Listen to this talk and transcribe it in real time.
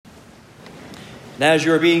And as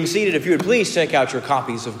you are being seated, if you would please take out your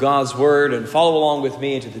copies of God's Word and follow along with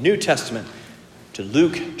me into the New Testament to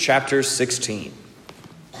Luke chapter 16.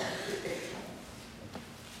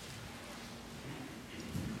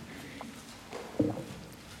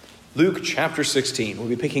 Luke chapter 16. We'll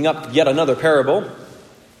be picking up yet another parable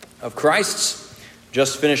of Christ's.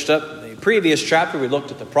 Just finished up the previous chapter. We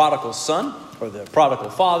looked at the prodigal son, or the prodigal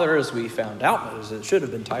father, as we found out, as it should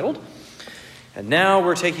have been titled. And now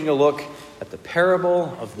we're taking a look at the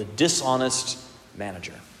parable of the dishonest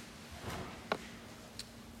manager.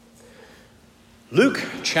 Luke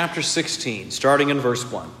chapter 16, starting in verse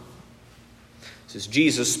 1. This is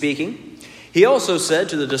Jesus speaking. He also said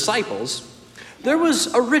to the disciples, "There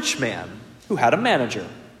was a rich man who had a manager,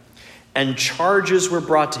 and charges were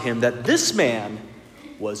brought to him that this man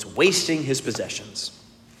was wasting his possessions.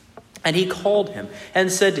 And he called him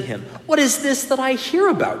and said to him, 'What is this that I hear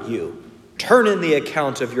about you? Turn in the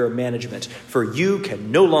account of your management, for you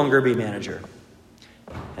can no longer be manager.'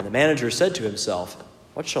 And the manager said to himself,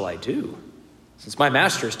 'What shall I do, since my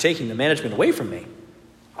master is taking the management away from me?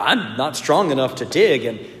 I'm not strong enough to dig,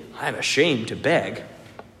 and I'm ashamed to beg.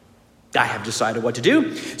 I have decided what to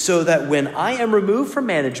do, so that when I am removed from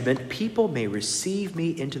management, people may receive me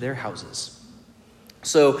into their houses.'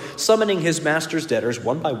 So, summoning his master's debtors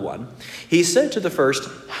one by one, he said to the first,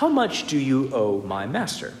 'How much do you owe my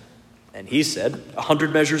master?' And he said,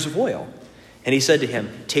 100 measures of oil. And he said to him,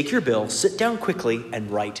 'Take your bill, sit down quickly, and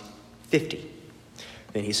write 50.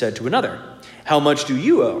 Then he said to another, 'How much do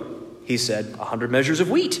you owe?' He said, 100 measures of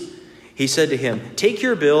wheat. He said to him, 'Take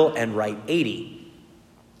your bill and write 80.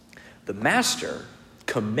 The master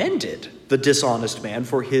commended the dishonest man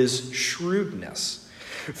for his shrewdness.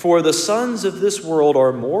 For the sons of this world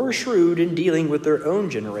are more shrewd in dealing with their own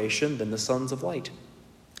generation than the sons of light.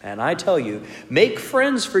 And I tell you, make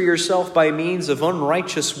friends for yourself by means of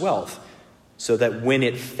unrighteous wealth, so that when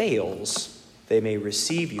it fails, they may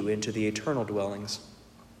receive you into the eternal dwellings.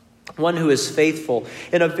 One who is faithful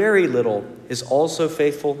in a very little is also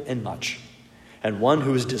faithful in much. And one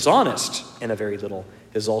who is dishonest in a very little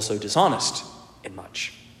is also dishonest in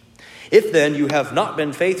much. If then you have not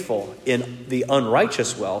been faithful in the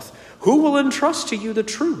unrighteous wealth, who will entrust to you the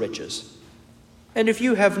true riches? And if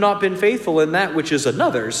you have not been faithful in that which is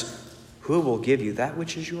another's, who will give you that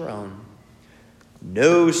which is your own?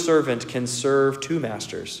 No servant can serve two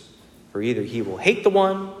masters, for either he will hate the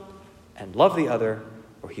one and love the other,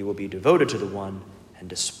 or he will be devoted to the one and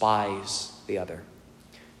despise the other.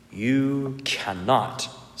 You cannot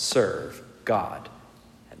serve God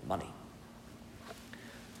and money."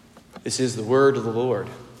 This is the word of the Lord.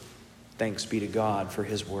 Thanks be to God for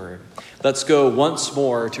his word. Let's go once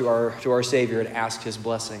more to our Savior and ask his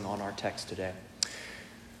blessing on our text today.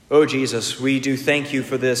 Oh, Jesus, we do thank you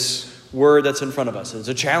for this word that's in front of us. It's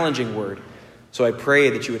a challenging word, so I pray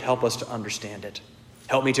that you would help us to understand it.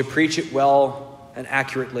 Help me to preach it well and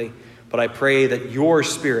accurately, but I pray that your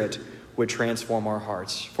Spirit would transform our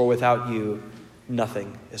hearts. For without you,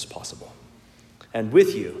 nothing is possible. And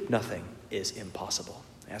with you, nothing is impossible.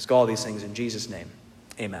 I ask all these things in Jesus' name.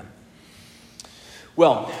 Amen.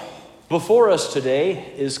 Well, before us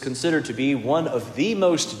today is considered to be one of the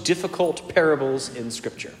most difficult parables in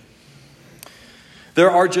Scripture. There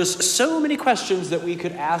are just so many questions that we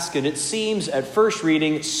could ask, and it seems at first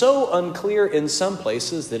reading so unclear in some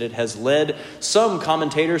places that it has led some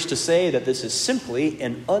commentators to say that this is simply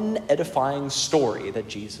an unedifying story that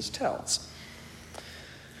Jesus tells.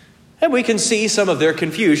 And we can see some of their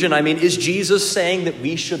confusion. I mean, is Jesus saying that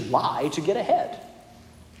we should lie to get ahead?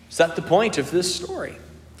 Is that the point of this story?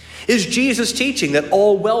 Is Jesus teaching that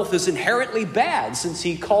all wealth is inherently bad since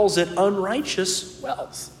he calls it unrighteous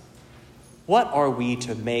wealth? What are we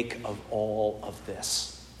to make of all of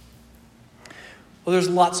this? Well, there's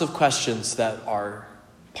lots of questions that are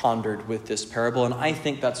pondered with this parable, and I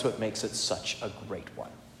think that's what makes it such a great one.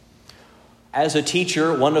 As a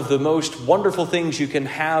teacher, one of the most wonderful things you can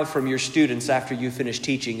have from your students after you finish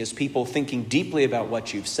teaching is people thinking deeply about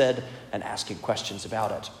what you've said and asking questions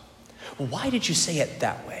about it. Well, why did you say it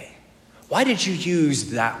that way? Why did you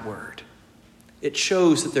use that word? It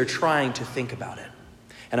shows that they're trying to think about it.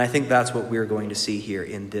 And I think that's what we're going to see here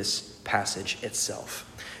in this passage itself.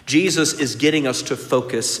 Jesus is getting us to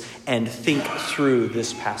focus and think through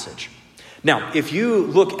this passage. Now, if you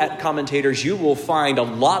look at commentators, you will find a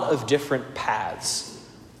lot of different paths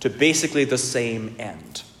to basically the same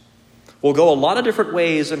end. We'll go a lot of different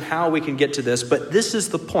ways in how we can get to this, but this is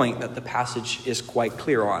the point that the passage is quite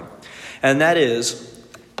clear on. And that is,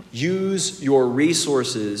 use your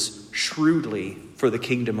resources shrewdly for the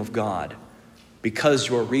kingdom of God, because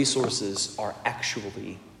your resources are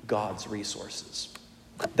actually God's resources.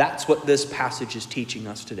 That's what this passage is teaching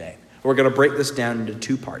us today. We're going to break this down into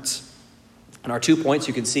 2 parts. And our 2 points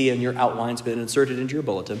you can see in your outlines, been inserted into your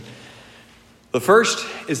bulletin. The first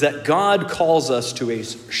is that God calls us to a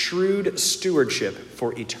shrewd stewardship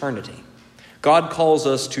for eternity. God calls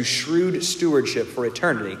us to shrewd stewardship for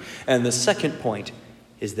eternity. And the second point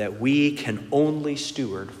is that we can only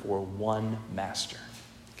steward for one master.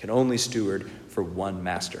 Can only steward for one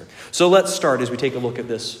master. So let's start as we take a look at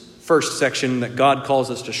this first section that God calls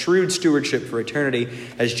us to shrewd stewardship for eternity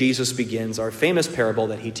as Jesus begins our famous parable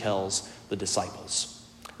that he tells the disciples.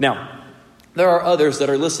 Now, there are others that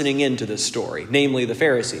are listening into this story, namely the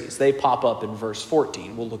Pharisees. They pop up in verse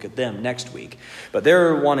 14. We'll look at them next week. But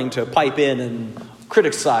they're wanting to pipe in and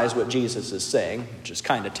criticize what Jesus is saying, which is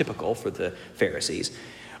kind of typical for the Pharisees.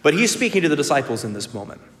 But he's speaking to the disciples in this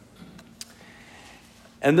moment.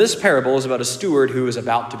 And this parable is about a steward who is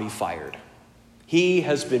about to be fired. He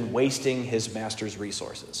has been wasting his master's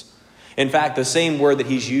resources. In fact, the same word that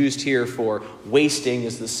he's used here for wasting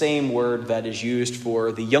is the same word that is used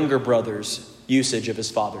for the younger brother's usage of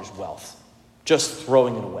his father's wealth. Just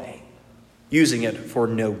throwing it away, using it for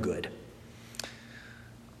no good.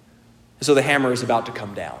 So the hammer is about to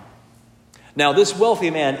come down. Now, this wealthy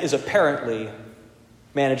man is apparently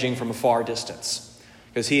managing from a far distance,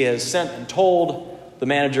 because he has sent and told the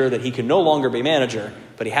manager that he can no longer be manager,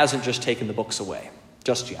 but he hasn't just taken the books away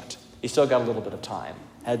just yet. He's still got a little bit of time.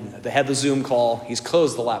 They had the Zoom call, he's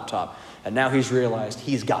closed the laptop, and now he's realized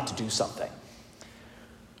he's got to do something.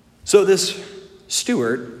 So this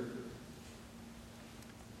steward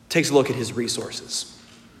takes a look at his resources.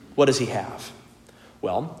 What does he have?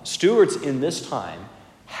 Well, stewards in this time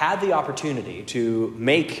had the opportunity to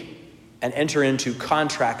make and enter into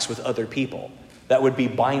contracts with other people that would be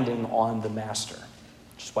binding on the master.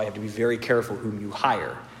 Which is why you have to be very careful whom you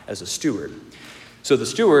hire as a steward. So the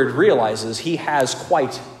steward realizes he has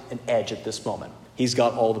quite an edge at this moment. He's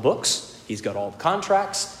got all the books, he's got all the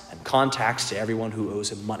contracts, and contacts to everyone who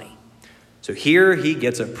owes him money. So here he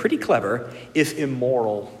gets a pretty clever, if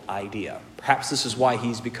immoral, idea. Perhaps this is why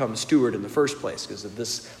he's become steward in the first place, because of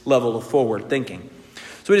this level of forward thinking.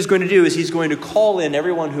 So what he's going to do is he's going to call in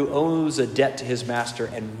everyone who owes a debt to his master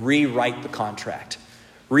and rewrite the contract,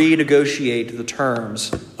 renegotiate the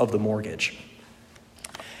terms of the mortgage.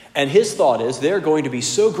 And his thought is they're going to be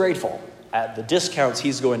so grateful at the discounts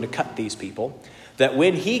he's going to cut these people that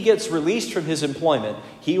when he gets released from his employment,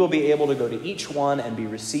 he will be able to go to each one and be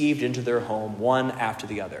received into their home one after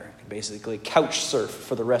the other. Basically couch surf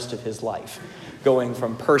for the rest of his life, going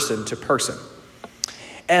from person to person.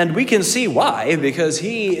 And we can see why, because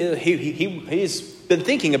he's been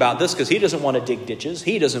thinking about this because he doesn't want to dig ditches.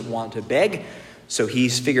 He doesn't want to beg. So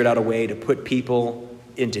he's figured out a way to put people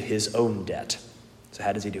into his own debt. So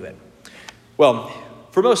how does he do it? Well,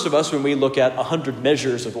 for most of us, when we look at 100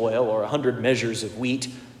 measures of oil or 100 measures of wheat,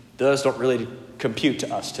 those don't really compute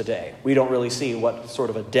to us today. We don't really see what sort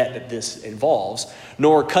of a debt that this involves,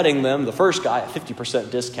 nor cutting them, the first guy, a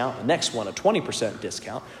 50% discount, the next one, a 20%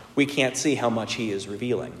 discount. We can't see how much he is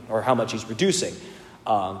revealing or how much he's reducing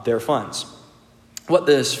their funds. What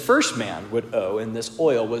this first man would owe in this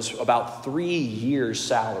oil was about 3 years'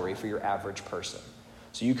 salary for your average person.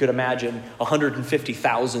 So you could imagine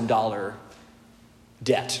 $150,000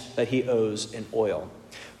 debt that he owes in oil.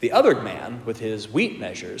 The other man, with his wheat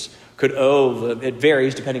measures, could owe, it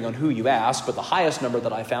varies depending on who you ask, but the highest number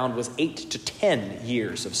that I found was 8 to 10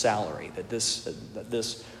 years of salary that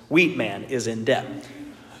this wheat man is in debt.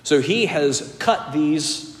 So he has cut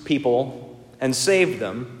these people and saved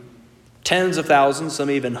them tens of thousands,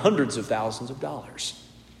 some even hundreds of thousands of dollars.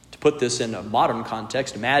 To put this in a modern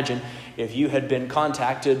context, imagine if you had been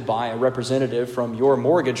contacted by a representative from your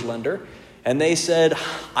mortgage lender and they said,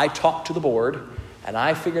 I talked to the board and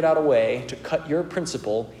I figured out a way to cut your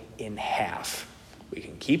principal in half. We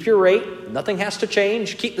can keep your rate, nothing has to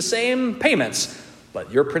change, keep the same payments,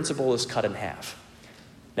 but your principal is cut in half.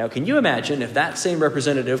 Now, can you imagine if that same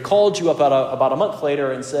representative called you up about a month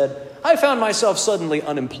later and said, I found myself suddenly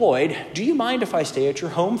unemployed. Do you mind if I stay at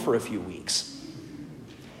your home for a few weeks?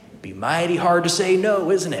 It'd be mighty hard to say no,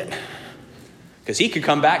 isn't it? Because he could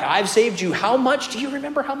come back, I've saved you how much? Do you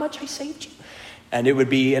remember how much I saved you? And it would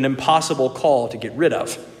be an impossible call to get rid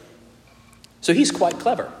of. So he's quite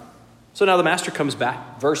clever. So now the master comes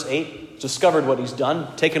back, verse 8, discovered what he's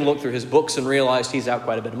done, taken a look through his books and realized he's out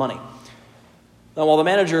quite a bit of money. Now, while the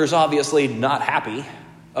manager is obviously not happy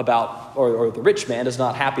about, or the rich man is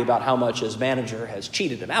not happy about how much his manager has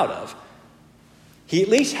cheated him out of, he at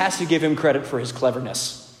least has to give him credit for his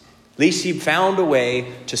cleverness. At least he found a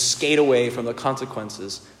way to skate away from the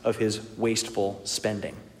consequences of his wasteful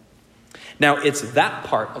spending. Now, it's that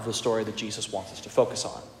part of the story that Jesus wants us to focus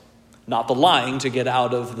on. Not the lying to get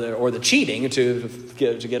out of or the cheating to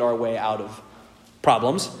get our way out of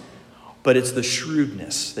problems, but it's the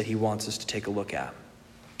shrewdness that he wants us to take a look at.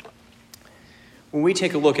 When we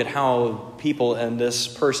take a look at how people and this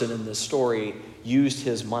person in this story used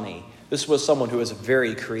his money, this was someone who has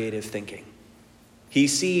very creative thinking. He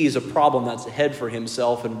sees a problem that's ahead for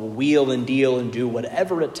himself and will wheel and deal and do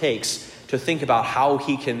whatever it takes to think about how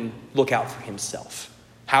he can look out for himself,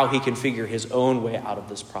 how he can figure his own way out of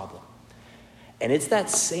this problem. And it's that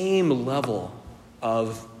same level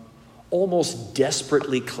of almost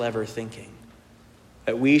desperately clever thinking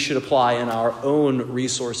that we should apply in our own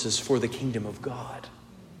resources for the kingdom of God.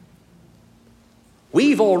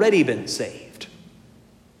 We've already been saved.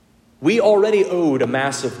 We already owed a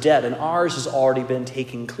massive debt, and ours has already been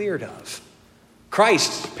taken clear of.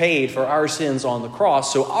 Christ paid for our sins on the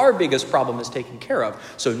cross, so our biggest problem is taken care of.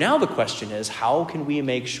 So now the question is, how can we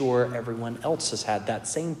make sure everyone else has had that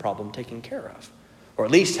same problem taken care of? Or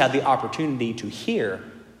at least had the opportunity to hear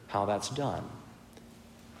how that's done.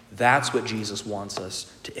 That's what Jesus wants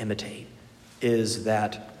us to imitate, is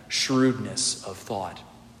that shrewdness of thought.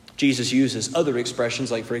 Jesus uses other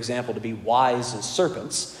expressions, like, for example, to be wise as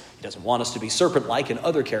serpents. He doesn't want us to be serpent-like in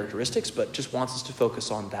other characteristics, but just wants us to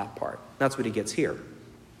focus on that part. That's what he gets here.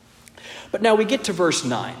 But now we get to verse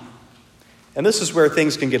 9. And this is where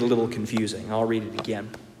things can get a little confusing. I'll read it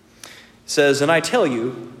again. It says, "And I tell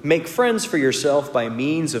you, make friends for yourself by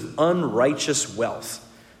means of unrighteous wealth,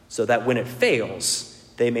 so that when it fails,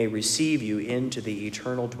 they may receive you into the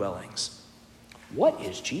eternal dwellings." What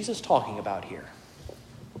is Jesus talking about here?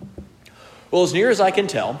 Well, as near as I can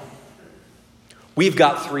tell, we've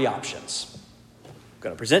got three options. I'm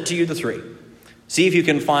going to present to you the three. See if you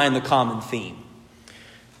can find the common theme.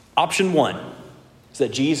 Option one is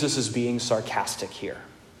that Jesus is being sarcastic here.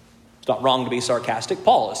 It's not wrong to be sarcastic.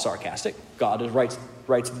 Paul is sarcastic. God writes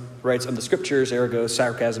in the scriptures, ergo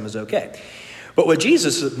sarcasm is okay. But what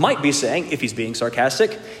Jesus might be saying, if he's being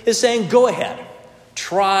sarcastic, is saying, go ahead.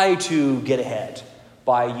 Try to get ahead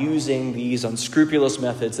by using these unscrupulous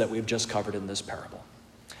methods that we've just covered in this parable.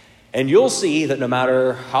 And you'll see that no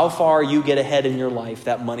matter how far you get ahead in your life,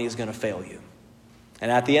 that money is going to fail you. And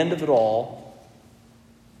at the end of it all,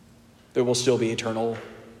 there will still be eternity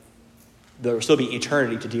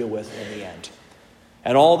to deal with in the end.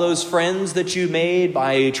 And all those friends that you made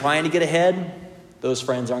by trying to get ahead, those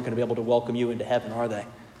friends aren't going to be able to welcome you into heaven, are they?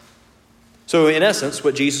 So in essence,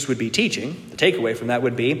 what Jesus would be teaching, the takeaway from that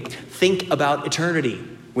would be, think about eternity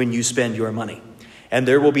when you spend your money. And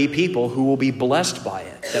there will be people who will be blessed by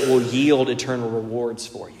it, that will yield eternal rewards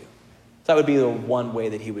for you. That would be the one way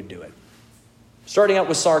that he would do it. Starting out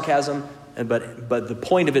with sarcasm, but the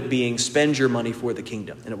point of it being, spend your money for the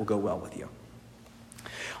kingdom, and it will go well with you.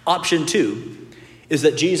 Option two is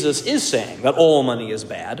that Jesus is saying that all money is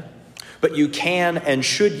bad, but you can and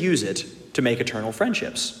should use it to make eternal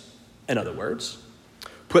friendships. In other words,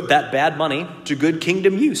 put that bad money to good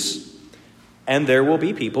kingdom use. And there will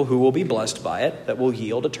be people who will be blessed by it that will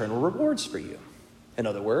yield eternal rewards for you. In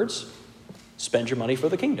other words, spend your money for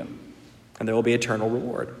the kingdom, and there will be eternal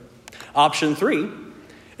reward. Option three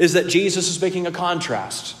is that Jesus is making a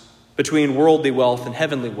contrast between worldly wealth and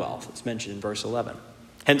heavenly wealth. It's mentioned in verse 11.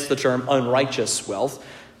 Hence the term unrighteous wealth,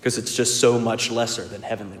 because it's just so much lesser than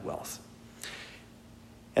heavenly wealth.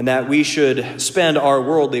 And that we should spend our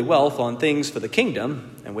worldly wealth on things for the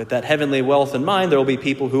kingdom, and with that heavenly wealth in mind, there will be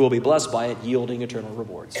people who will be blessed by it, yielding eternal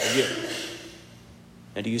rewards for you.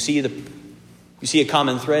 And do you see a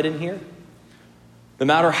common thread in here? No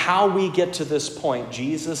matter how we get to this point,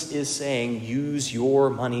 Jesus is saying, use your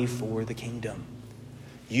money for the kingdom.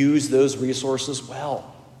 Use those resources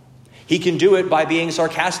well. He can do it by being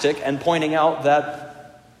sarcastic and pointing out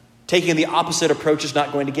that taking the opposite approach is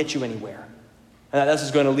not going to get you anywhere. And that this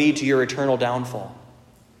is going to lead to your eternal downfall.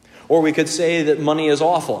 Or we could say that money is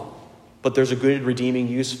awful, but there's a good redeeming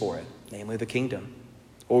use for it, namely the kingdom.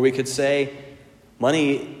 Or we could say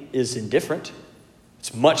money is indifferent.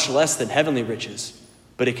 It's much less than heavenly riches,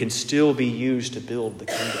 but it can still be used to build the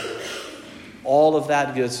kingdom. All of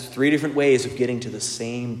that gives three different ways of getting to the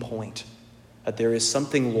same point, that there is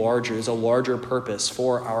something larger, there's a larger purpose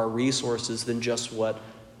for our resources than just what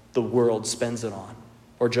the world spends it on,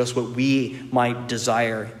 or just what we might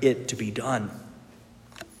desire it to be done.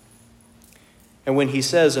 And when he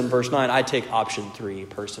says in verse 9, I take option 3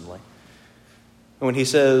 personally. And when he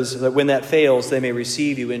says that when that fails, they may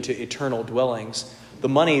receive you into eternal dwellings, the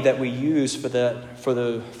money that we use for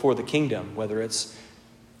the kingdom, whether it's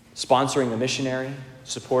sponsoring the missionary,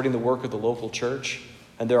 supporting the work of the local church,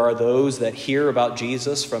 and there are those that hear about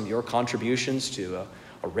Jesus from your contributions to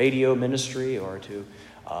a radio ministry or to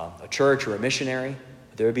a church or a missionary.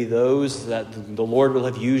 There would be those that the Lord will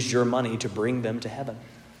have used your money to bring them to heaven.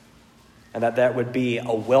 And that would be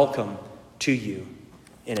a welcome to you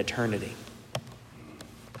in eternity.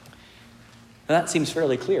 And that seems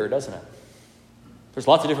fairly clear, doesn't it? There's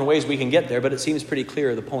lots of different ways we can get there, but it seems pretty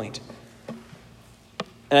clear the point.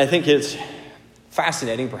 And I think it's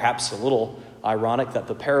fascinating, perhaps a little ironic, that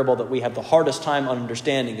the parable that we have the hardest time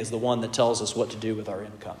understanding is the one that tells us what to do with our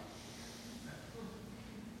income.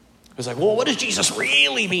 It's like, well, what does Jesus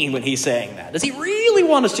really mean when he's saying that? Does he really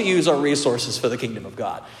want us to use our resources for the kingdom of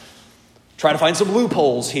God? Try to find some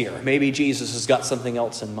loopholes here. Maybe Jesus has got something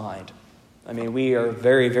else in mind. I mean, we are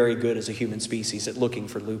very, very good as a human species at looking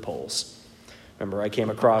for loopholes. Remember, I came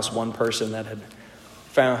across one person that had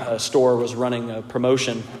found a store was running a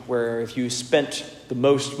promotion where if you spent the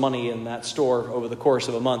most money in that store over the course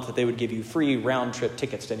of a month, that they would give you free round-trip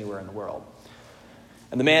tickets to anywhere in the world.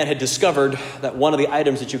 And the man had discovered that one of the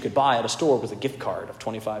items that you could buy at a store was a gift card of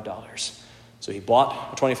 $25. So he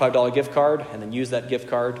bought a $25 gift card and then used that gift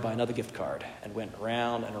card to buy another gift card and went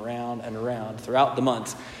around and around and around throughout the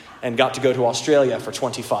month and got to go to Australia for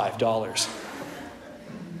 $25.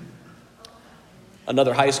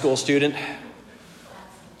 Another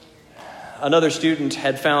student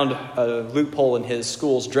had found a loophole in his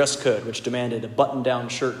school's dress code, which demanded a button-down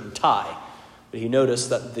shirt and tie. But he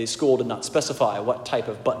noticed that the school did not specify what type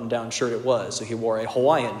of button-down shirt it was, so he wore a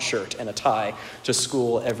Hawaiian shirt and a tie to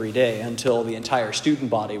school every day until the entire student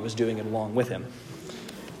body was doing it along with him.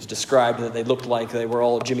 It was described that they looked like they were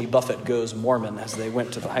all Jimmy Buffett Goes Mormon as they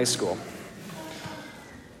went to the high school.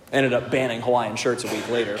 Ended up banning Hawaiian shirts a week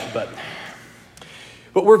later, but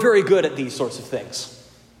we're very good at these sorts of things.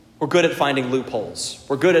 We're good at finding loopholes.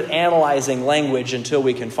 We're good at analyzing language until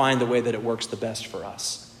we can find the way that it works the best for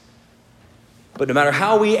us. But no matter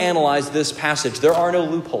how we analyze this passage, there are no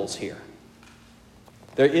loopholes here.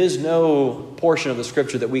 There is no portion of the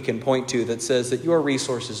scripture that we can point to that says that your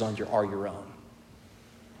resources are your own.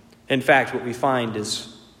 In fact, what we find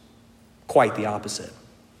is quite the opposite.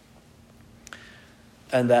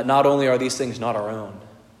 And that not only are these things not our own,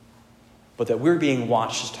 but that we're being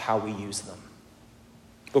watched as to how we use them.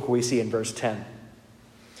 Look what we see in verse 10.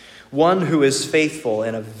 One who is faithful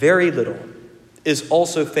in a very little is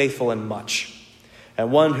also faithful in much.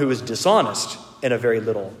 And one who is dishonest in a very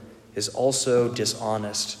little is also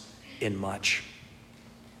dishonest in much.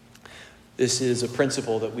 This is a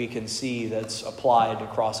principle that we can see that's applied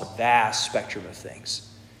across a vast spectrum of things.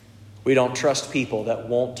 We don't trust people that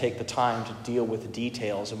won't take the time to deal with the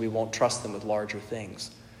details, and we won't trust them with larger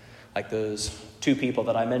things. Like those two people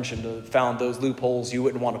that I mentioned found those loopholes, you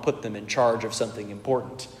wouldn't want to put them in charge of something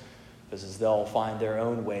important, because they'll find their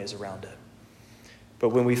own ways around it. But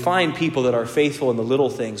when we find people that are faithful in the little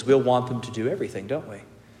things, we'll want them to do everything, don't we?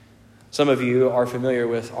 Some of you are familiar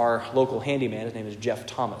with our local handyman. His name is Jeff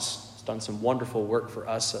Thomas. He's done some wonderful work for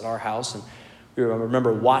us at our house, and we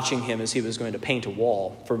remember watching him as he was going to paint a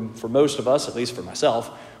wall. For most of us, at least for myself,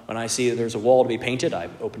 when I see that there's a wall to be painted, I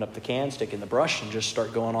open up the can, stick in the brush, and just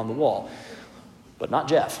start going on the wall. But not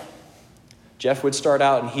Jeff. Jeff would start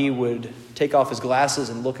out and he would take off his glasses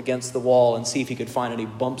and look against the wall and see if he could find any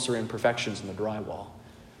bumps or imperfections in the drywall.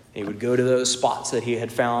 He would go to those spots that he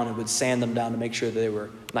had found and would sand them down to make sure they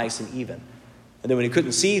were nice and even. And then when he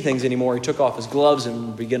couldn't see things anymore, he took off his gloves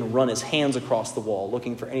and began to run his hands across the wall,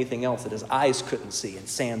 looking for anything else that his eyes couldn't see, and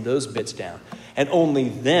sand those bits down. And only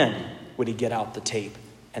then would he get out the tape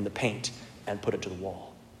and the paint and put it to the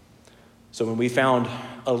wall. So when we found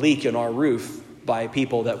a leak in our roof by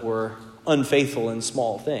people that were unfaithful in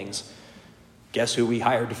small things, guess who we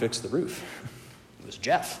hired to fix the roof? It was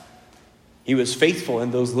Jeff. He was faithful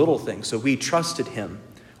in those little things, so we trusted him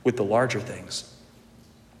with the larger things.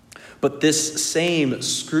 But this same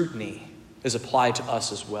scrutiny is applied to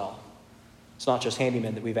us as well. It's not just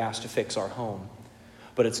handymen that we've asked to fix our home,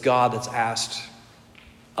 but it's God that's asked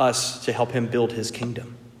us to help him build his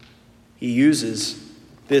kingdom. He uses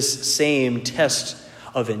this same test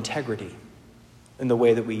of integrity in the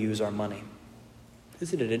way that we use our money.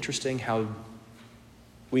 Isn't it interesting how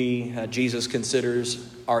Jesus considers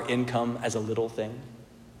our income as a little thing?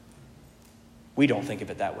 We don't think of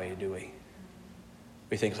it that way, do we?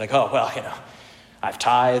 We think like, oh, well, I've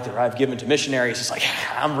tithed or I've given to missionaries. It's like,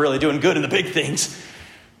 I'm really doing good in the big things.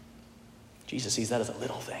 Jesus sees that as a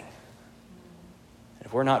little thing. And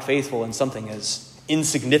if we're not faithful in something as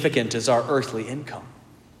insignificant as our earthly income,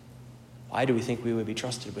 why do we think we would be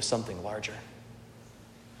trusted with something larger?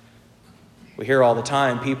 We hear all the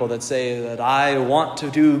time people that say that I want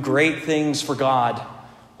to do great things for God,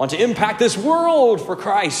 want to impact this world for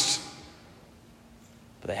Christ.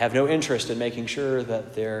 But They have no interest in making sure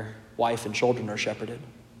that their wife and children are shepherded.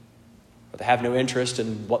 Or they have no interest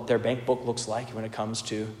in what their bank book looks like when it comes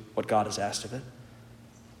to what God has asked of it.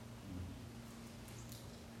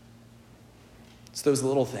 It's those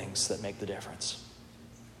little things that make the difference.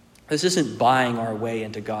 This isn't buying our way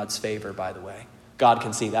into God's favor, by the way. God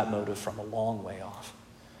can see that motive from a long way off.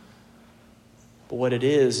 But what it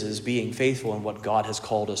is being faithful in what God has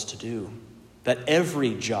called us to do. That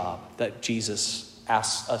every job that Jesus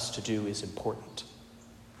asks us to do is important.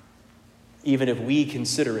 Even if we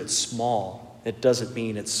consider it small, it doesn't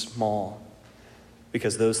mean it's small,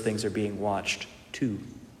 because those things are being watched too.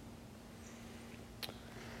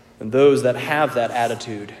 And those that have that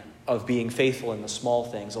attitude of being faithful in the small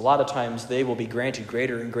things, a lot of times they will be granted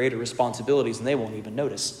greater and greater responsibilities and they won't even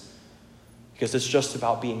notice, because it's just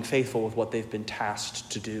about being faithful with what they've been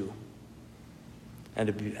tasked to do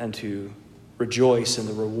and to rejoice in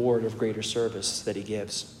the reward of greater service that he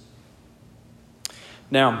gives.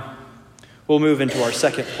 Now, we'll move into our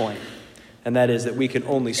second point, and that is that we can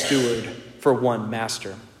only steward for one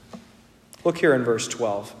master. Look here in verse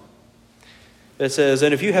 12. It says,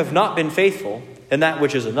 "And if you have not been faithful in that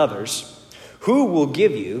which is another's, who will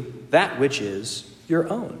give you that which is your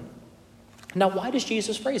own?" Now, why does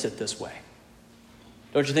Jesus phrase it this way?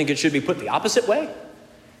 Don't you think it should be put the opposite way?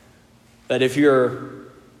 That if you're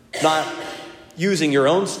not using your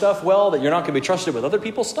own stuff well, that you're not going to be trusted with other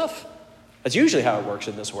people's stuff? That's usually how it works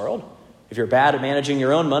in this world. If you're bad at managing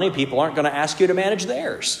your own money, people aren't going to ask you to manage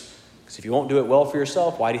theirs. Because if you won't do it well for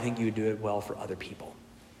yourself, why do you think you would do it well for other people?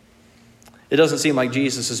 It doesn't seem like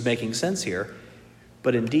Jesus is making sense here,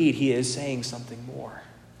 but indeed he is saying something more.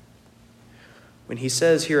 When he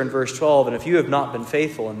says here in verse 12, "And if you have not been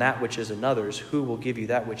faithful in that which is another's, who will give you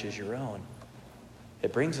that which is your own?"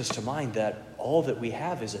 It brings us to mind that all that we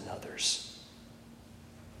have is another's.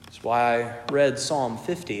 That's why I read Psalm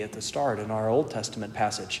 50 at the start in our Old Testament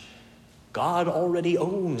passage. God already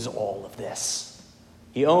owns all of this.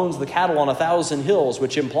 He owns the cattle on 1,000 hills,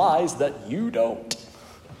 which implies that you don't.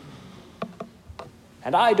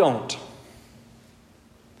 And I don't.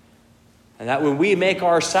 And that when we make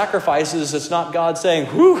our sacrifices, it's not God saying,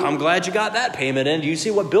 "Whew, I'm glad you got that payment in. Do you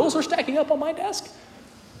see what bills are stacking up on my desk?"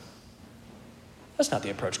 That's not the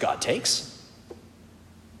approach God takes.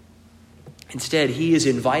 Instead, he is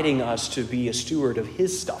inviting us to be a steward of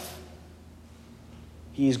his stuff.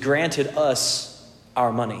 He's granted us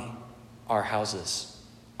our money, our houses,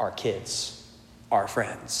 our kids, our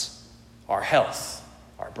friends, our health,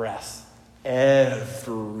 our breath.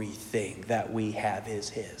 Everything that we have is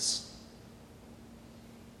his.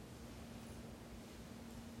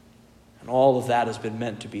 And all of that has been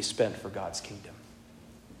meant to be spent for God's kingdom.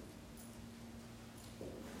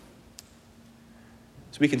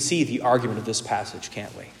 So we can see the argument of this passage,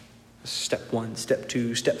 can't we? Step 1, step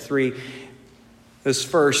 2, step 3. This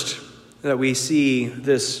first, that we see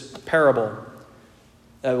this parable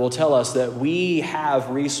that will tell us that we have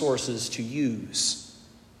resources to use,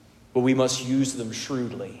 but we must use them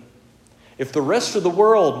shrewdly. If the rest of the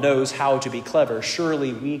world knows how to be clever,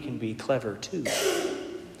 surely we can be clever too.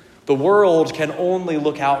 The world can only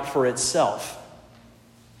look out for itself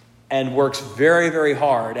and works very, very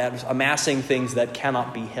hard at amassing things that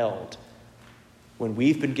cannot be held, when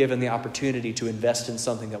we've been given the opportunity to invest in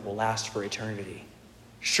something that will last for eternity.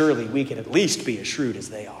 Surely we can at least be as shrewd as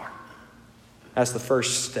they are. That's the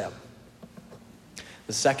first step.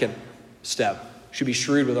 The second step should be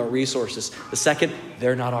shrewd with our resources. The second,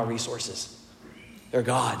 they're not our resources. They're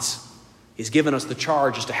God's. He's given us the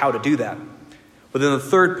charge as to how to do that. But then the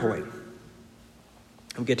third point,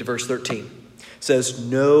 we get to verse 13. It says,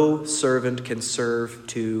 "No servant can serve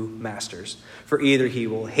two masters, for either he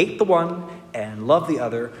will hate the one and love the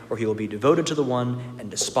other, or he will be devoted to the one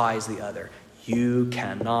and despise the other. You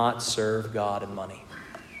cannot serve God and money."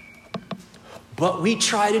 But we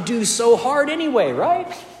try to do so hard anyway,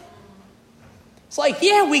 right? It's like,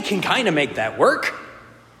 yeah, we can kind of make that work.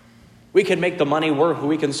 We can make the money work.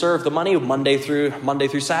 We can serve the money Monday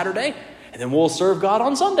through Saturday, and then we'll serve God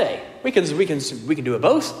on Sunday. We can do it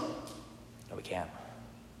both. No, we can't.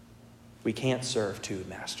 We can't serve two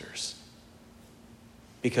masters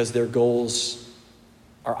because their goals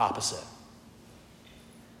are opposite.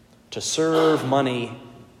 To serve money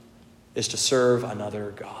is to serve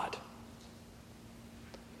another God.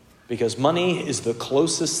 Because money is the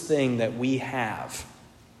closest thing that we have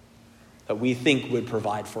that we think would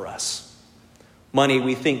provide for us. Money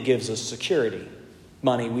we think gives us security.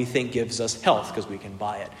 Money we think gives us health because we can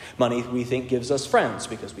buy it. Money we think gives us friends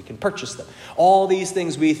because we can purchase them. All these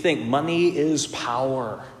things we think. Money is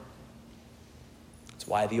power. That's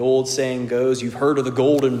Why the old saying goes, you've heard of the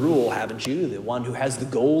golden rule, haven't you? The one who has the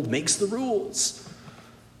gold makes the rules.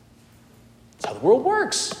 That's how the world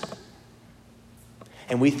works.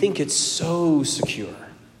 And we think it's so secure.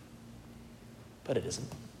 But it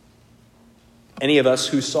isn't. Any of us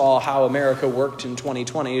who saw how America worked in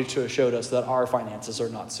 2020 showed us that our finances are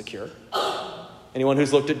not secure. Anyone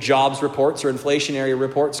who's looked at jobs reports or inflationary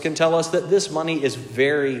reports can tell us that this money is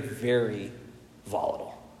very, very volatile.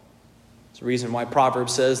 It's the reason why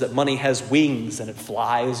Proverbs says that money has wings and it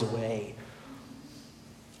flies away.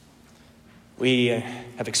 We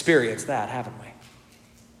have experienced that, haven't we?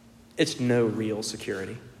 It's no real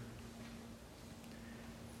security.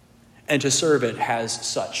 And to serve it has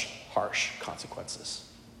such harsh consequences.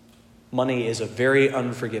 Money is a very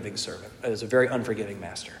unforgiving servant. It is a very unforgiving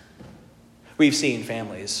master. We've seen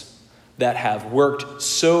families that have worked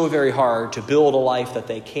so very hard to build a life that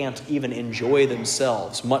they can't even enjoy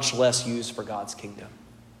themselves, much less use for God's kingdom.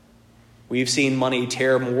 We've seen money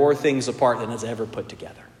tear more things apart than it's ever put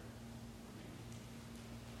together.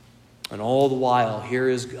 And all the while, here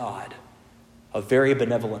is God, a very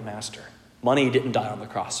benevolent master. Money didn't die on the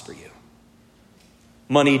cross for you.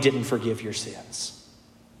 Money didn't forgive your sins.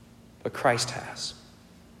 But Christ has.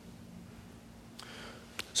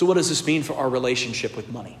 So what does this mean for our relationship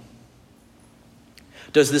with money?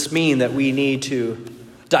 Does this mean that we need to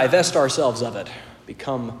divest ourselves of it,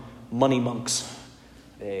 become money monks,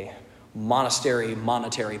 a monastery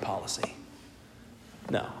monetary policy?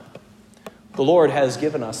 No. The Lord has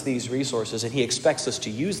given us these resources and he expects us to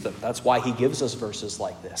use them. That's why he gives us verses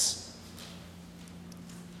like this.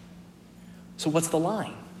 So what's the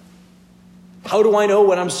line? How do I know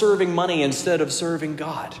when I'm serving money instead of serving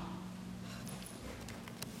God?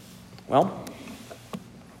 Well,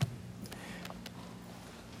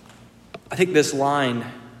 I think this line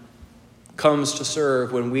comes to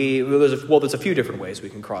serve when there's a few different ways we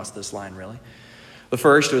can cross this line, really. The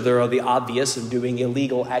first, there are the obvious and doing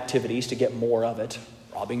illegal activities to get more of it.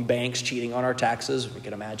 Robbing banks, cheating on our taxes. We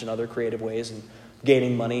can imagine other creative ways and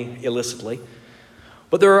gaining money illicitly.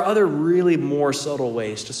 But there are other really more subtle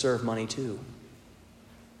ways to serve money too.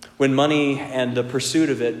 When money and the pursuit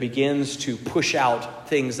of it begins to push out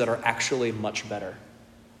things that are actually much better.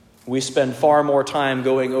 We spend far more time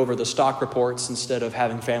going over the stock reports instead of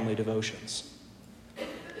having family devotions.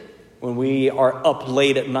 When we are up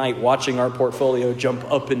late at night watching our portfolio jump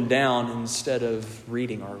up and down instead of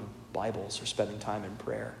reading our Bibles or spending time in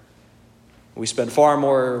prayer. We spend far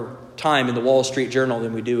more time in the Wall Street Journal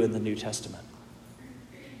than we do in the New Testament.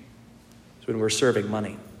 It's when we're serving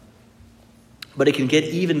money. But it can get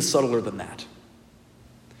even subtler than that.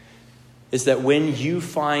 Is that when you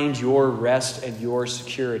find your rest and your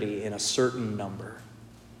security in a certain number.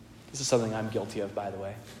 This is something I'm guilty of, by the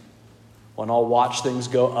way. When I'll watch things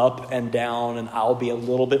go up and down, and I'll be a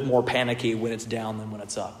little bit more panicky when it's down than when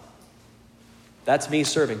it's up. That's me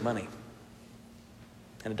serving money.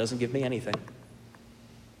 And it doesn't give me anything.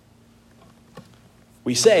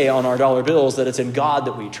 We say on our dollar bills that it's in God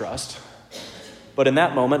that we trust. But in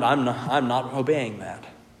that moment, I'm not obeying that.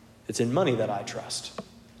 It's in money that I trust.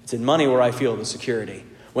 It's in money where I feel the security.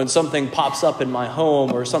 When something pops up in my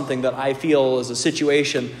home or something that I feel is a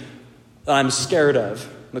situation that I'm scared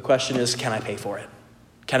of, the question is, can I pay for it?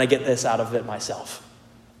 Can I get this out of it myself?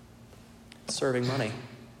 It's serving money.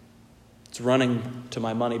 It's running to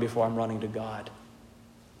my money before I'm running to God.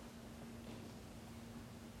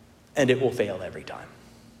 And it will fail every time.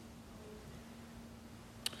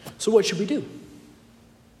 So what should we do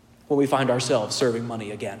when we find ourselves serving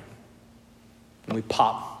money again? And we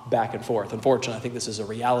pop back and forth. Unfortunately, I think this is a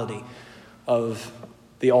reality of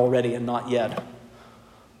the already and not yet.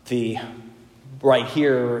 The right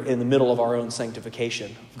here in the middle of our own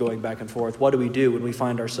sanctification, going back and forth. What do we do when we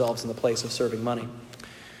find ourselves in the place of serving money?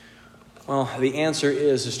 Well, the answer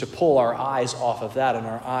is to pull our eyes off of that and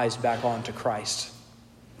our eyes back onto Christ.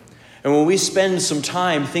 And when we spend some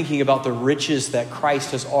time thinking about the riches that Christ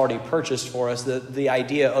has already purchased for us, the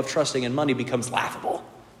idea of trusting in money becomes laughable.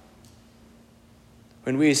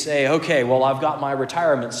 When we say, okay, well, I've got my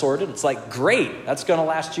retirement sorted, it's like, great, that's going to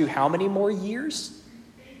last you how many more years?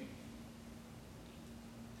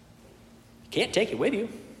 You can't take it with you.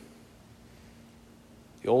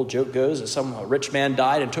 The old joke goes that a rich man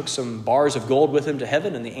died and took some bars of gold with him to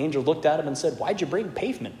heaven, and the angel looked at him and said, why'd you bring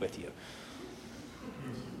pavement with you?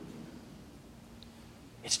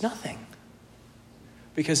 It's nothing.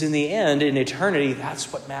 Because in the end, in eternity,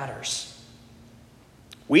 that's what matters.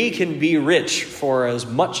 We can be rich for as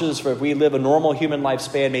much as if we live a normal human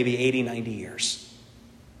lifespan, maybe 80, 90 years.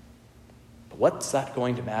 But what's that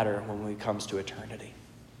going to matter when it comes to eternity?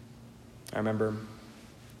 I remember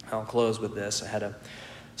I'll close with this. I had a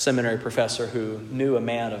seminary professor who knew a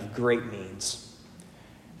man of great means.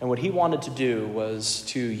 And what he wanted to do was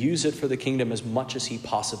to use it for the kingdom as much as he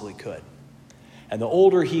possibly could. And the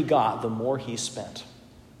older he got, the more he spent.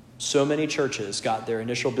 So many churches got their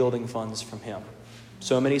initial building funds from him.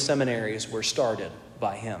 So many seminaries were started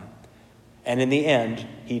by him. And in the end,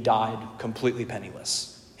 he died completely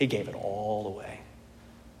penniless. He gave it all away.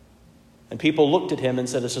 And people looked at him and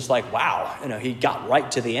said, it's just like, wow, he got right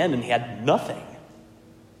to the end and he had nothing.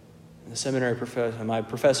 And the seminary professor, my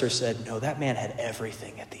professor said, no, that man had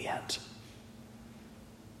everything at the end.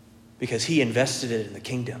 Because he invested it in the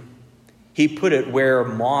kingdom. He put it where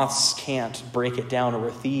moths can't break it down or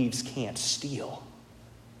where thieves can't steal.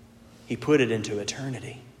 He put it into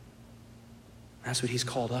eternity. That's what he's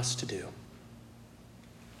called us to do.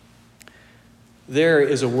 There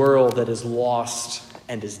is a world that is lost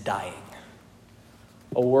and is dying.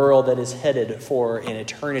 A world that is headed for an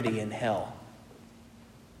eternity in hell.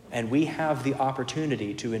 And we have the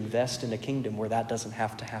opportunity to invest in a kingdom where that doesn't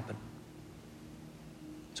have to happen.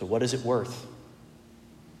 So what is it worth?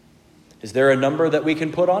 Is there a number that we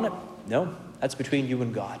can put on it? No, that's between you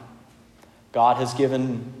and God. God has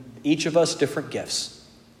given each of us different gifts.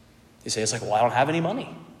 You say, it's like, well, I don't have any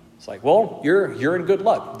money. It's like, well, you're in good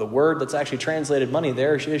luck. The word that's actually translated money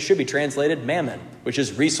there should be translated mammon, which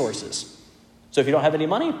is resources. So if you don't have any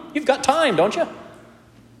money, you've got time, don't you?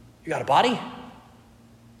 You got a body,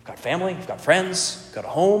 you've got family, you've got friends, you've got a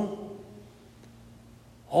home.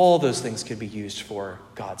 All those things can be used for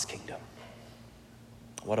God's kingdom.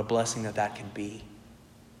 What a blessing that can be.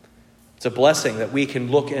 It's a blessing that we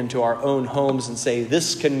can look into our own homes and say,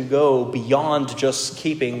 this can go beyond just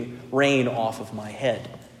keeping rain off of my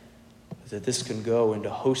head. That this can go into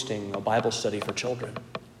hosting a Bible study for children.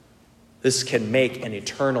 This can make an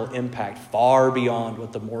eternal impact far beyond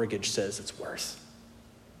what the mortgage says it's worth.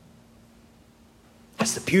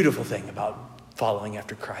 That's the beautiful thing about following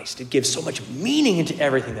after Christ. It gives so much meaning into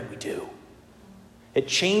everything that we do. It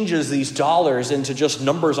changes these dollars into just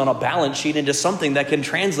numbers on a balance sheet into something that can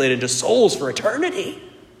translate into souls for eternity.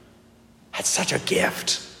 That's such a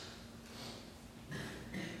gift.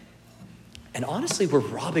 And honestly, we're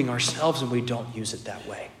robbing ourselves when we don't use it that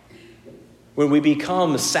way. When we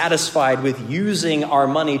become satisfied with using our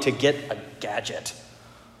money to get a gadget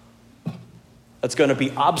that's going to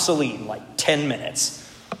be obsolete in like 10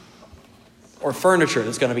 minutes. Or furniture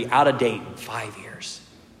that's going to be out of date in 5 years.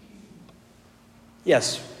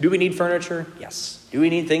 Yes, do we need furniture? Yes. Do we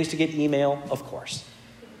need things to get email? Of course.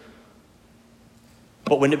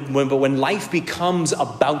 But when life becomes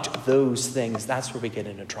about those things, that's where we get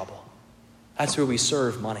into trouble. That's where we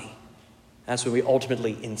serve money. That's where we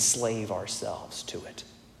ultimately enslave ourselves to it.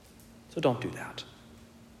 So don't do that.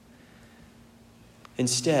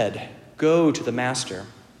 Instead, go to the master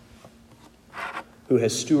who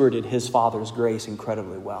has stewarded his Father's grace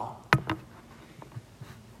incredibly well.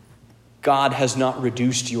 God has not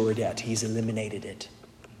reduced your debt. He's eliminated it.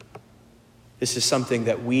 This is something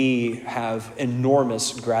that we have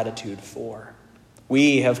enormous gratitude for.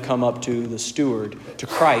 We have come up to the steward, to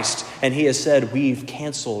Christ, and he has said, we've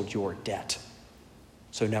canceled your debt.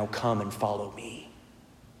 So now come and follow me.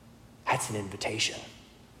 That's an invitation.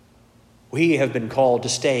 We have been called to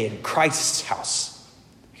stay in Christ's house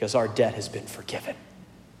because our debt has been forgiven.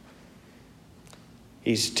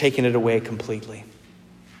 He's taken it away completely.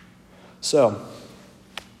 So,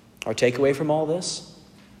 our takeaway from all this,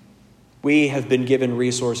 we have been given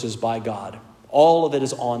resources by God. All of it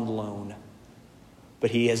is on loan.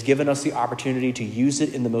 But he has given us the opportunity to use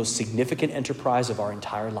it in the most significant enterprise of our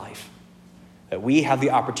entire life. That we have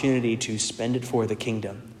the opportunity to spend it for the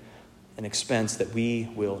kingdom, an expense that we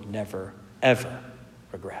will never, ever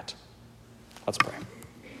regret. Let's pray.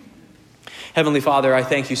 Heavenly Father, I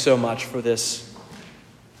thank you so much for this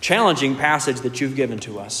challenging passage that you've given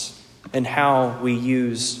to us and how we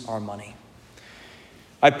use our money.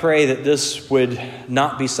 I pray that this would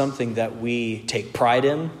not be something that we take pride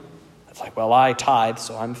in. It's like, well, I tithe,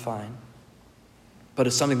 so I'm fine. But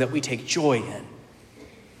it's something that we take joy in.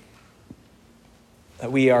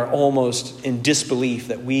 That we are almost in disbelief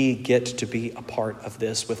that we get to be a part of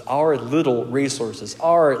this with our little resources,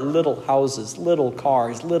 our little houses, little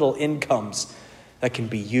cars, little incomes that can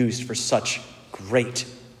be used for such great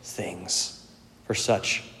things, for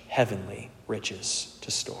such heavenly riches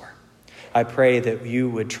to store. I pray that you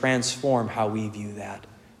would transform how we view that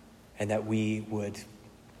and that we would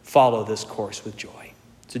follow this course with joy.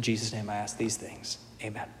 So in Jesus' name I ask these things.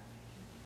 Amen.